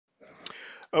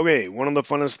Okay, one of the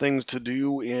funnest things to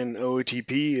do in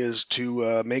OOTP is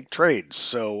to make trades.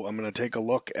 So I'm going to take a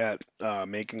look at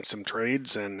making some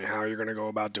trades and how you're going to go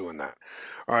about doing that.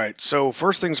 All right, so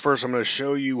first things first, I'm going to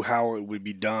show you how it would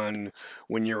be done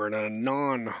when you're in a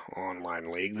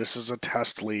non-online league. This is a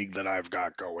test league that I've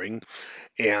got going,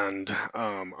 and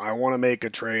I want to make a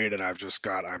trade, and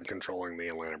I'm controlling the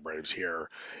Atlanta Braves here,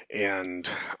 and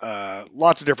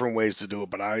lots of different ways to do it.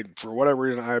 But for whatever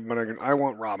reason, I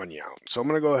want Robin Yount, so I'm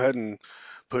gonna go ahead and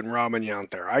put Robin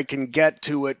Yount there. I can get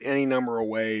to it any number of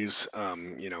ways.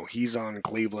 He's on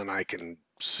Cleveland. I can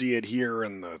see it here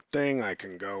in the thing. I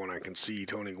can go and I can see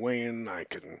Tony Gwynn. I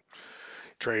can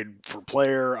trade for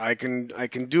player. I can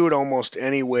do it almost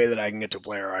any way that I can get to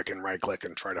player. I can right click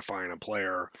and try to find a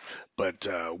player, but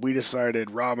we decided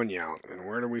Robin Yount. And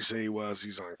where did we say he was?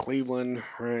 He's on Cleveland,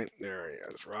 right there. He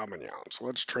is, Robin Yount. So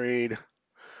let's try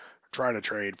to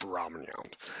trade for Robin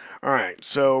Yount. All right,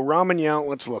 so Robin Yount,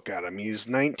 let's look at him. He's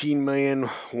 19 million,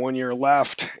 1 year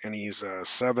left, and he's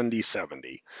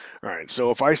 70-70. All right,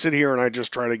 so if I sit here and I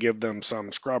just try to give them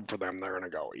some scrub for them, they're gonna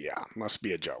go, yeah, must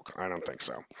be a joke. I don't think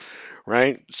so,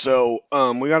 right? So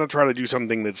we got to try to do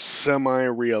something that's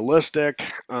semi-realistic.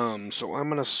 So I'm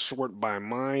gonna sort by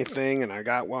my thing, and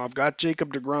I've got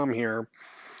Jacob DeGrom here.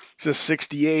 He's a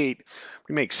 68.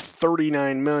 He makes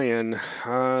 39 million.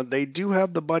 They do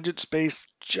have the budget space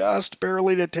just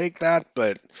barely to take that,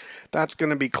 but that's going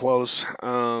to be close.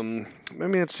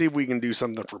 Maybe let's see if we can do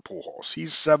something for Pujols.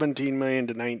 He's 17 million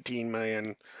to 19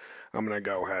 million. I'm going to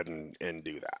go ahead and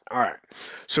do that. All right.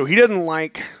 So he doesn't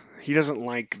like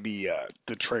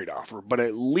the trade offer, but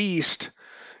at least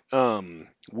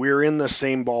we're in the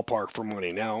same ballpark for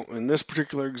money. Now, in this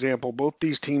particular example, both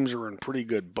these teams are in pretty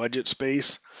good budget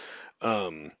space.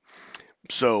 Um,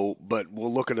 but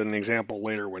we'll look at an example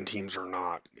later when teams are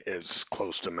not as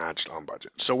close to matched on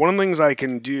budget. So one of the things I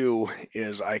can do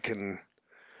is I can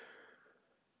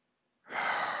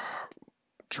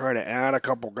try to add a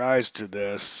couple guys to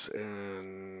this,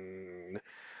 and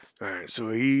all right, so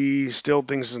he still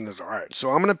thinks in this. All right, so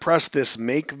I'm going to press this,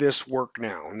 make this work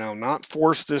now. Now, not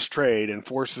force this trade, and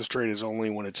force this trade is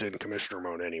only when it's in commissioner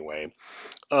mode anyway.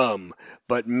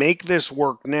 But make this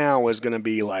work now is going to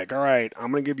be like, all right,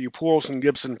 I'm going to give you Pujols and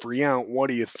Gibson for Yount. What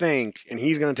do you think? And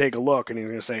he's going to take a look and he's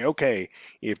going to say, okay,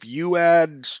 if you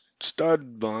add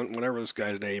Stud Bunt, whatever this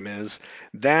guy's name is,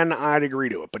 then I'd agree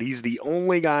to it. But he's the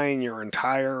only guy in your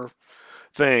entire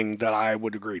thing that I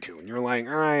would agree to. And you're like,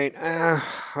 all right,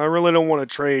 I really don't want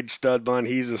to trade Stud Bunt.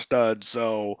 He's a stud.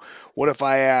 So what if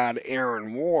I add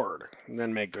Aaron Ward and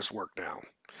then make this work now?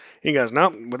 He goes,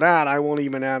 nope, with that, I won't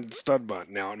even add the stud bunt.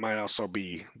 Now, it might also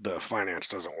be the finance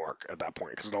doesn't work at that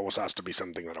point because it always has to be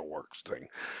something that'll work thing.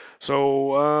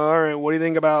 So, all right, what do you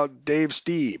think about Dave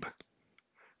Stieb?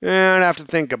 I'd have to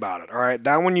think about it. All right,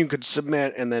 that one you could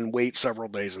submit and then wait several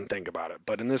days and think about it.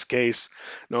 But in this case,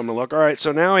 no, I'm going to look. All right,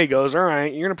 so now he goes, all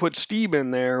right, you're going to put Stieb in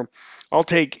there. I'll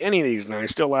take any of these now.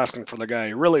 He's still asking for the guy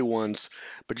he really wants,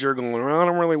 but you're going, well, I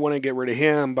don't really want to get rid of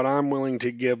him, but I'm willing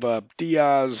to give up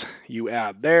Diaz. You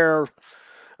add there.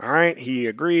 All right, he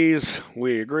agrees.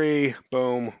 We agree.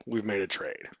 Boom, we've made a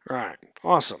trade. All right,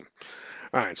 awesome.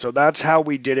 All right, so that's how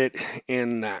we did it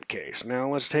in that case.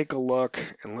 Now let's take a look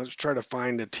and let's try to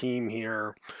find a team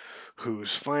here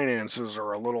whose finances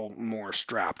are a little more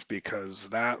strapped because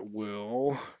that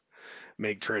will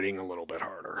make trading a little bit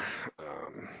harder.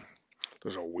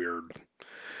 There's a weird,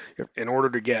 in order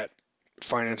to get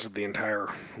finance of the entire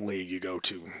league, you go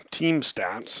to team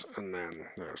stats and then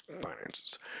there's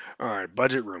finances. All right,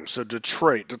 budget room. So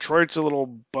Detroit's a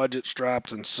little budget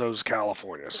strapped and so's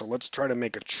California. So let's try to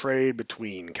make a trade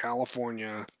between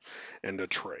California and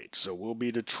Detroit. So we'll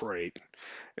be Detroit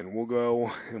and we'll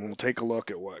go and we'll take a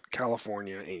look at what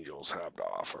California Angels have to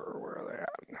offer. Where are they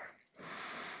at?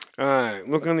 All right,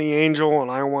 look on the Angel,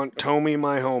 and I want Tommy,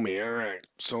 my homie. All right,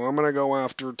 so I'm gonna go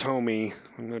after Tommy.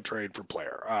 I'm gonna trade for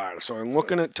player. All right, so I'm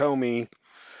looking at Tommy.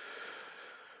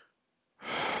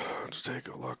 Let's take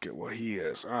a look at what he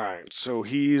is. All right, so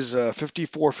he's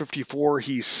 54-54.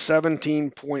 He's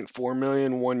 17.4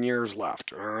 million, 1 year's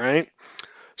left. All right,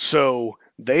 so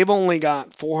they've only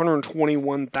got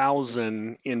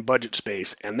 421,000 in budget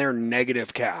space, and they're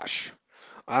negative cash.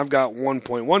 I've got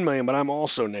 1.1 million, but I'm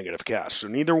also negative cash. So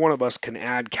neither one of us can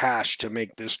add cash to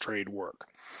make this trade work.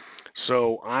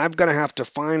 So I'm going to have to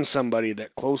find somebody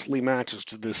that closely matches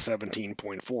to this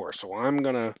 17.4. So I'm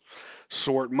going to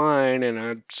sort mine,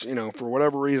 and for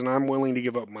whatever reason, I'm willing to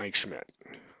give up Mike Schmidt.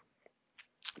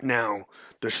 Now,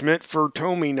 the Schmidt for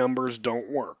Tomey numbers don't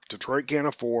work. Detroit can't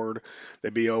afford.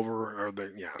 They'd be over, or they,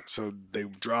 yeah, so they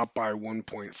drop by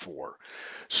 1.4.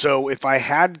 So if I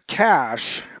had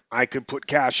cash, I could put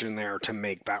cash in there to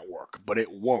make that work, but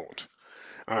it won't.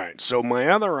 All right, so my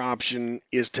other option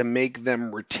is to make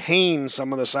them retain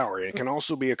some of the salary. It can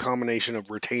also be a combination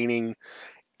of retaining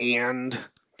and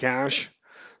cash.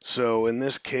 So in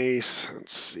this case,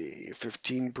 let's see,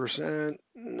 15%.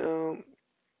 No,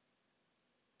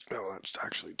 that's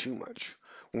actually too much.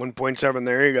 1.7,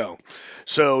 there you go.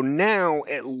 So now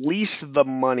at least the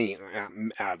money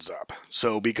adds up.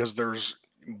 So because there's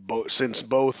since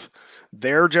both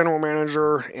their general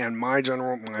manager and my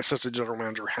assistant general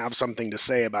manager have something to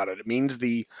say about it, it means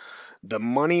the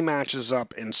money matches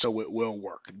up, and so it will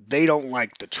work. They don't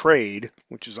like the trade,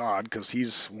 which is odd because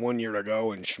he's 1 year to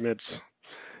go and Schmidt's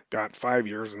got 5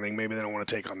 years, and maybe they don't want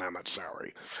to take on that much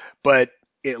salary. But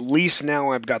at least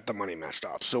now I've got the money matched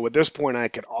off. So at this point, I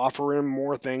could offer him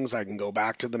more things. I can go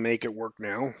back to the make it work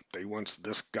now. They wants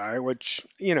this guy, which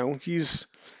he's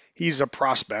a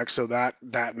prospect, so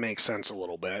that makes sense a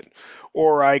little bit.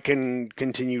 Or I can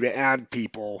continue to add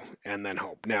people and then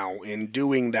hope. Now, in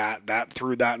doing that, that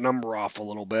threw that number off a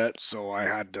little bit, so I'll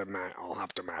have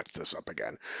to match this up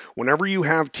again. Whenever you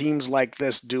have teams like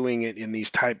this doing it in these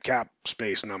type cap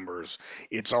space numbers,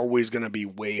 it's always going to be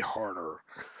way harder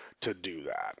to do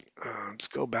that. Let's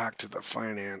go back to the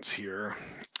finance here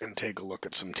and take a look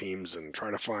at some teams and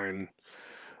try to find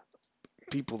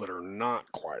people that are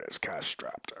not quite as cash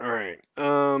strapped. All right.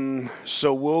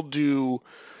 So we'll do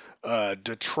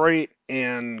Detroit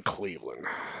and Cleveland.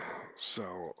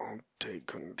 So I'll take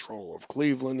control of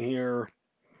Cleveland here.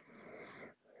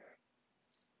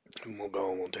 And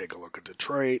we'll take a look at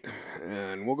Detroit,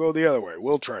 and we'll go the other way.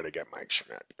 We'll try to get Mike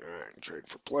Schmidt. All right, trade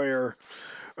for player.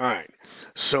 All right,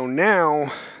 so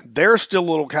now they're still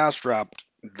a little cash strapped.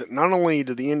 Not only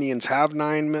do the Indians have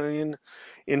 9 million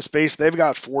in space, they've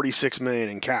got 46 million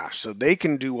in cash, so they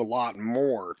can do a lot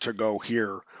more to go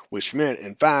here with Schmidt.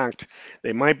 In fact,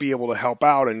 they might be able to help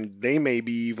out, and they may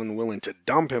be even willing to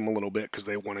dump him a little bit because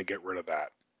they want to get rid of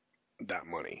that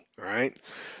money. All right,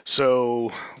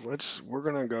 so we're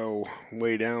gonna go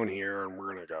way down here, and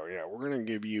we're gonna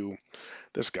give you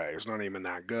this guy who's not even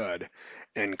that good,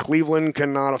 and Cleveland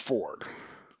cannot afford.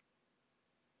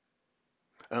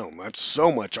 Oh, that's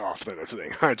so much off that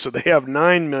thing. All right, so they have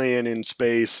 9 million in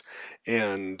space,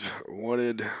 and what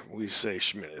did we say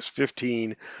Schmidt is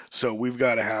 15? So we've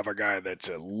got to have a guy that's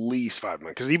at least 5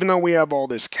 million. Because even though we have all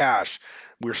this cash,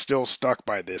 we're still stuck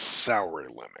by this salary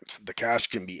limit. The cash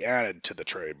can be added to the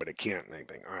trade, but it can't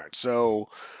anything. All right, so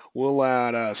we'll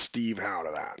add Steve Howe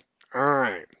to that. All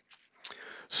right.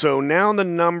 So now the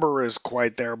number is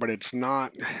quite there, but it's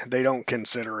not, they don't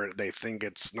consider it. They think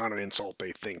it's not an insult.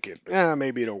 They think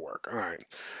maybe it'll work. All right.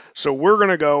 So we're going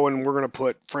to go and we're going to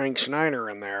put Frank Schneider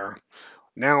in there.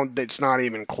 Now it's not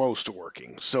even close to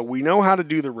working. So we know how to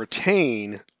do the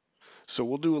retain. So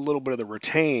we'll do a little bit of the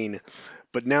retain,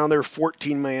 but now they're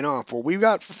 14 million off. Well, we've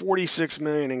got 46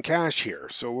 million in cash here.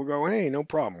 So we'll go, hey, no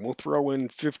problem. We'll throw in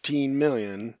 15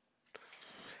 million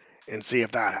and see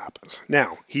if that happens.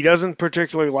 Now, he doesn't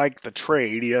particularly like the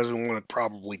trade. He doesn't want to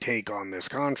probably take on this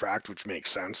contract, which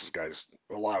makes sense. This guy's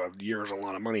a lot of years, a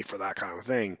lot of money for that kind of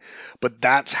thing. But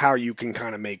that's how you can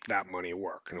kind of make that money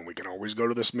work. And we can always go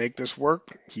to this, make this work.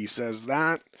 He says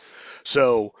that.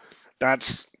 So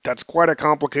that's quite a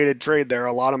complicated trade there.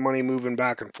 A lot of money moving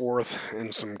back and forth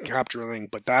and some capturing,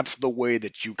 but that's the way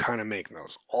that you kind of make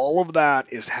those. All of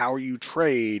that is how you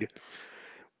trade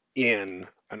in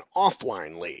an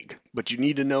offline league, but you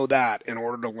need to know that in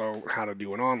order to know how to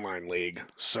do an online league.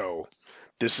 So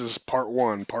this is part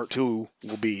one. Part two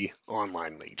will be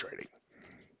online league trading.